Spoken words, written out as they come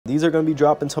these are going to be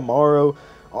dropping tomorrow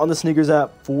on the sneakers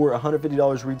app for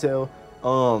 $150 retail.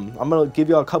 I'm gonna give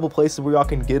y'all a couple places where y'all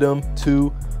can get them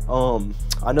too.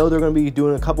 I know they're gonna be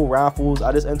doing a couple raffles.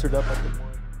 I just entered up at the one.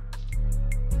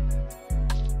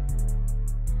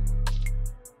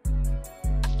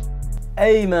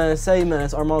 Hey man,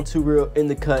 it's Armand Too Real in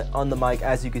the cut on the mic,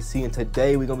 as you can see, and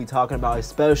today we're gonna be talking about a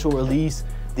special release.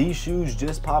 These shoes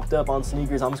just popped up on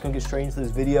sneakers. I'm just gonna get straight into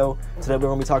this video. Today we're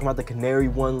gonna be talking about the Canary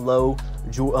 1 Low,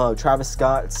 Travis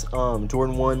Scott's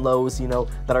Jordan 1 Lows, you know,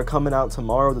 that are coming out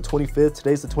tomorrow, the 25th.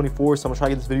 Today's the 24th, so I'm gonna try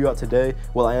to get this video out today.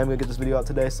 Well, I am gonna get this video out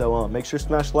today, so make sure to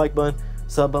smash the like button,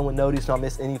 sub button with notice, so not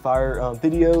miss any fire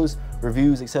videos,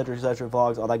 reviews, etc.,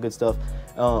 vlogs, all that good stuff.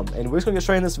 And we're just gonna get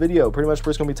straight in this video. Pretty much we're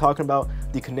just gonna be talking about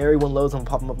the Canary 1 Lows. I'm gonna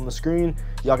pop them up on the screen.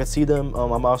 Y'all can see them.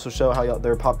 I'm also show how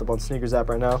they're popped up on Sneakers app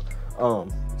right now.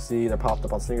 See, they're popped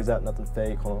up on Sneakers app, nothing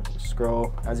fake. Hold on,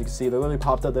 scroll. As you can see, they're literally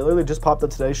popped up. They literally just popped up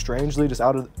today, strangely, just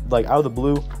out of the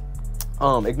blue.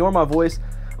 Ignore my voice.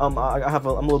 I'm a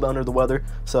little bit under the weather,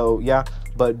 so yeah.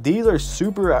 But these are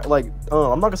super, I'm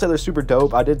not gonna say they're super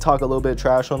dope. I did talk a little bit of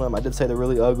trash on them. I did say they're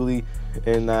really ugly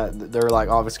and that they're like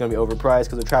obviously gonna be overpriced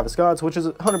because of Travis Scott's, which is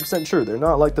 100% true. They're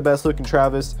not like the best looking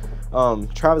Travis.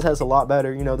 Travis has a lot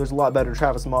better, you know, there's a lot better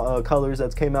Travis colors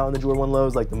that's came out in the Jordan 1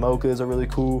 Lows. Like the mochas are really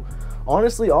cool.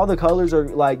 Honestly, all the colors are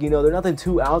like, you know, they're nothing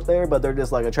too out there, but they're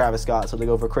just like a Travis Scott, so they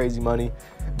go for crazy money.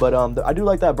 But I do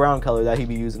like that brown color that he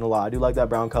be using a lot. I do like that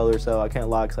brown color, so I can't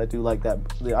lie, because I do like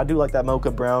that mocha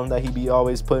brown that he be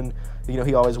always putting, you know,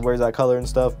 he always wears that color and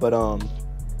stuff. But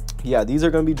yeah, these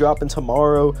are going to be dropping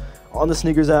tomorrow on the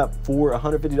Sneakers app for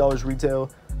 $150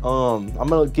 retail. I'm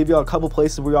going to give y'all a couple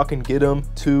places where y'all can get them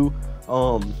too.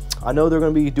 I know they're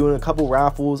going to be doing a couple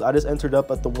raffles. I just entered up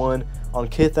at the one on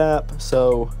Kith app.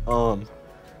 So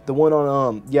the one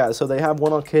on yeah, so they have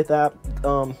one on Kith app.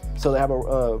 So they have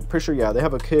a pretty sure, yeah, they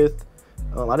have a Kith.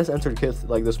 I just entered Kith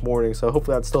like this morning, so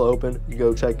hopefully that's still open. You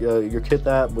go check your Kith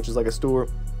app, which is like a store.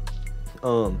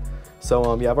 Yeah,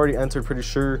 I've already entered, pretty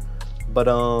sure. But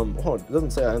hold on, it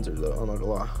doesn't say I entered though, I'm not gonna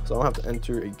lie, so I'll have to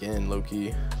enter again,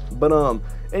 low-key. But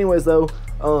anyways though,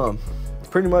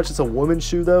 pretty much it's a woman's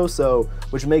shoe though, so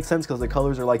which makes sense because the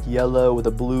colors are like yellow with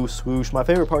a blue swoosh. My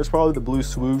favorite part is probably the blue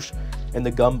swoosh, and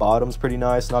the gum bottom's pretty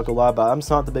nice, not gonna lie. But I'm just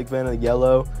not the big fan of the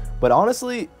yellow. But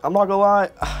honestly, I'm not gonna lie,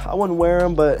 I wouldn't wear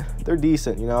them, but they're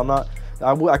decent, you know.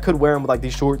 I could wear them with like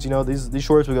these shorts, you know. These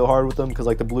shorts would go hard with them because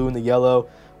like the blue and the yellow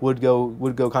would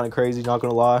go kind of crazy, not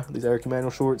gonna lie, these Eric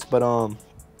Emanuel shorts. But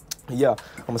yeah,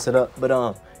 I'm gonna set up.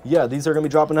 But yeah, these are gonna be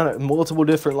dropping out at multiple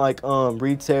different like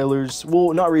retailers.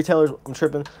 Well, not retailers, I'm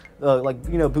tripping. Like,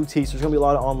 you know, boutiques. There's gonna be a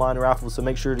lot of online raffles, so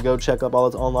make sure to go check up all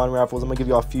those online raffles. I'm gonna give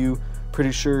you a few.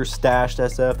 Pretty sure Stashed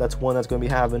SF, that's one that's gonna be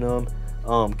having them.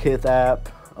 Kith app.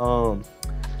 I'm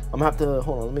gonna have to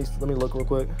hold on. Let me look real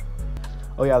quick.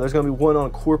 Oh yeah, there's gonna be one on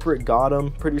Corporate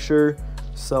Gotham. Pretty sure.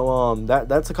 So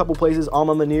that's a couple places.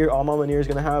 Alma Manir is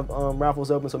gonna have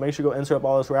raffles open, so make sure you go enter up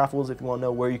all those raffles if you want to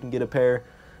know where you can get a pair.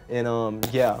 And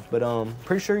yeah, but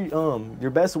pretty sure your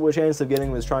best chance of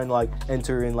getting is trying to like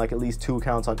enter in like at least 2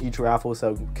 accounts on each raffle.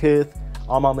 So Kith,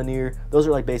 Alma Manir, those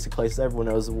are like basic places. Everyone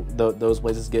knows those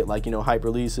places get like, you know, hype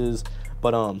releases.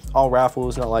 But all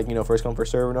raffles, not like, you know, first come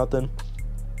first serve or nothing.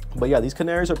 But yeah, these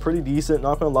Canaries are pretty decent,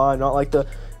 not gonna lie. Not like the,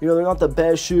 you know, they're not the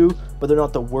best shoe, but they're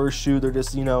not the worst shoe. They're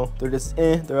just, you know,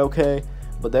 they're okay.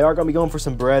 But they are gonna be going for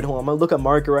some bread. Hold on, I'm gonna look at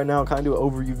market right now, kind of do an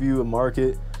overview of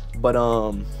market. But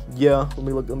yeah,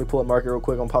 let me pull up market real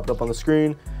quick. I'm pop it up on the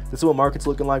screen. This is what market's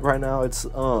looking like right now. It's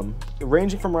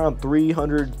ranging from around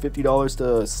 $350 to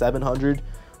 $700.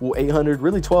 Well, $800,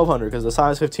 really $1,200, because the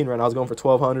size 15 right now is going for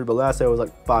 $1,200, but last day it was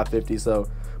like $550. So,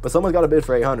 but someone's got a bid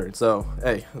for $800. So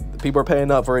hey, people are paying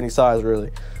up for any size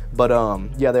really. But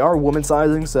yeah, they are woman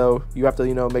sizing, so you have to,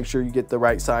 you know, make sure you get the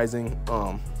right sizing.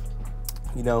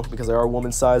 You know, because they are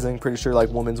woman sizing. Pretty sure like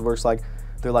women's works like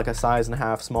they're like a size and a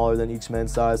half smaller than each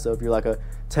men's size. So if you're like a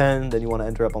 10, then you want to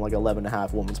enter up on like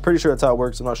 11.5 women's. Pretty sure that's how it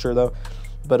works. I'm not sure though.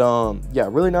 But yeah,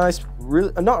 really nice,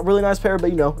 not really nice pair, but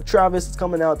you know, Travis is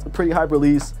coming out. It's a pretty hype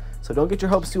release, so don't get your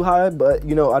hopes too high. But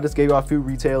you know, I just gave you a few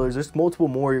retailers. There's multiple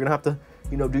more. You're gonna have to,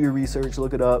 you know, do your research,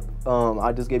 look it up.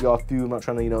 I just gave y'all a few. I'm not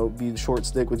trying to, you know, be short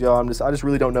stick with y'all. I just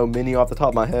really don't know many off the top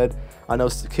of my head. I know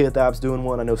Kith app's doing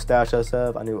one. I know Stash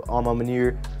SF. I knew Alma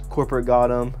Manir, Corporate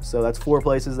Gotham. So that's 4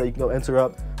 places that you can go enter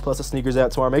up, plus the Sneakers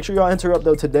app tomorrow. Make sure y'all enter up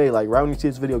though today. Like right when you see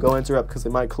this video, go enter up because they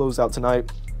might close out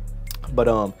tonight.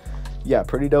 But yeah,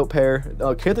 pretty dope pair.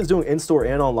 Kith is doing in-store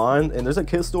and online, and there's a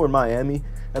Kith store in Miami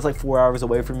that's like 4 hours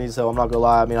away from me, so I'm not gonna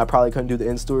lie. I mean, I probably couldn't do the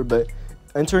in-store, but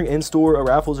entering in-store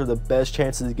raffles are the best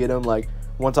chances to get them. Like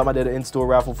one time I did an in-store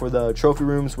raffle for the trophy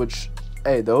rooms, which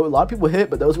hey, though a lot of people hit,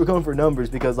 but those were going for numbers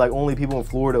because like only people in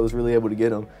Florida was really able to get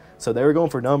them. So they were going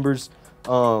for numbers.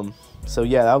 So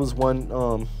yeah, that was one.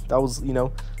 That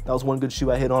was one good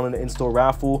shoe I hit on an in-store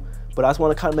raffle. But I just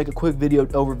want to kind of make a quick video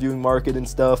overviewing market and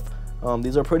stuff.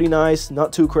 These are pretty nice,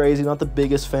 not too crazy, not the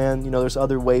biggest fan. There's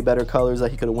other way better colors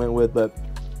that he could have went with, but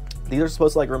these are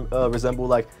supposed to like resemble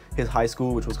like his high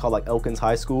school, which was called like Elkins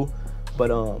High School.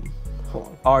 But hold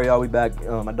on. All right, y'all, we back.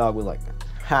 My dog was like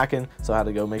hacking, so I had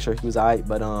to go make sure he was alright.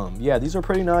 But yeah, these are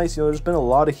pretty nice. There's been a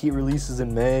lot of heat releases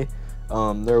in May.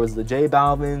 There was the J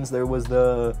Balvins, there was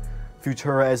the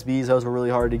Futura SBs. Those were really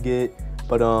hard to get.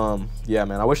 But yeah,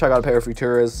 man, I wish I got a pair of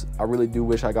Futuras. I really do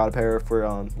wish I got a pair for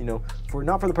for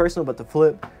not for the personal, but the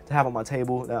flip to have on my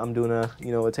table. That I'm doing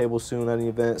a table soon at an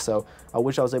event. So I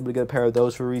wish I was able to get a pair of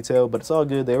those for retail, but it's all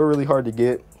good. They were really hard to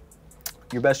get.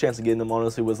 Your best chance of getting them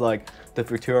honestly was like the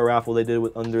Futura raffle they did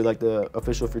with under like the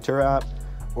official Futura app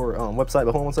or website.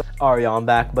 But hold on one second. All right, y'all, I'm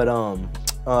back. But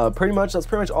that's pretty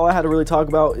much all I had to really talk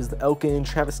about is the Elkin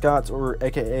Travis Scott's, or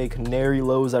aka Canary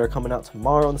lows that are coming out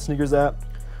tomorrow on the sneakers app.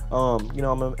 I'm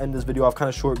gonna end this video off kind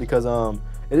of short because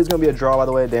it is gonna be a draw, by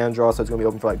the way, a Dan draw, so it's gonna be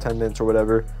open for like 10 minutes or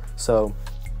whatever. So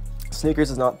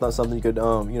sneakers is not something you could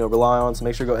rely on, so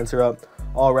make sure to go enter up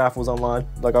all raffles online.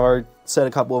 Like I've already said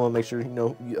a couple of them. Make sure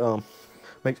I'm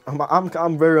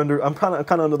kind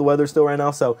of under the weather still right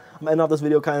now, so I'm ending off this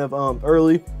video kind of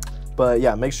early. But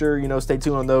yeah, make sure stay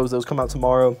tuned on those. Those come out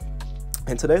tomorrow.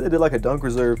 And today they did like a dunk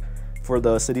reserve for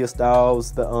the City of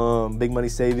Styles, the Big Money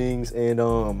Savings, and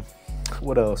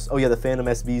what else? Oh yeah, the Phantom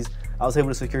SBs. I was able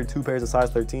to secure 2 pairs of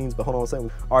size 13s, but hold on a second.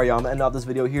 All right, y'all, I'm gonna end off this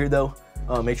video here though.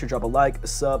 Make sure to drop a like, a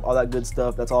sub, all that good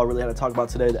stuff. That's all I really had to talk about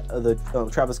today, the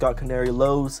Travis Scott Canary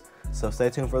lows. So stay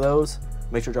tuned for those.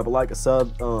 Make sure to drop a like, a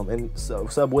sub, and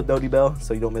sub with Dodie Bell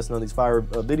so you don't miss none of these fire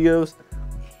videos.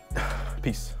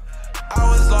 Peace. I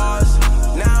was lost.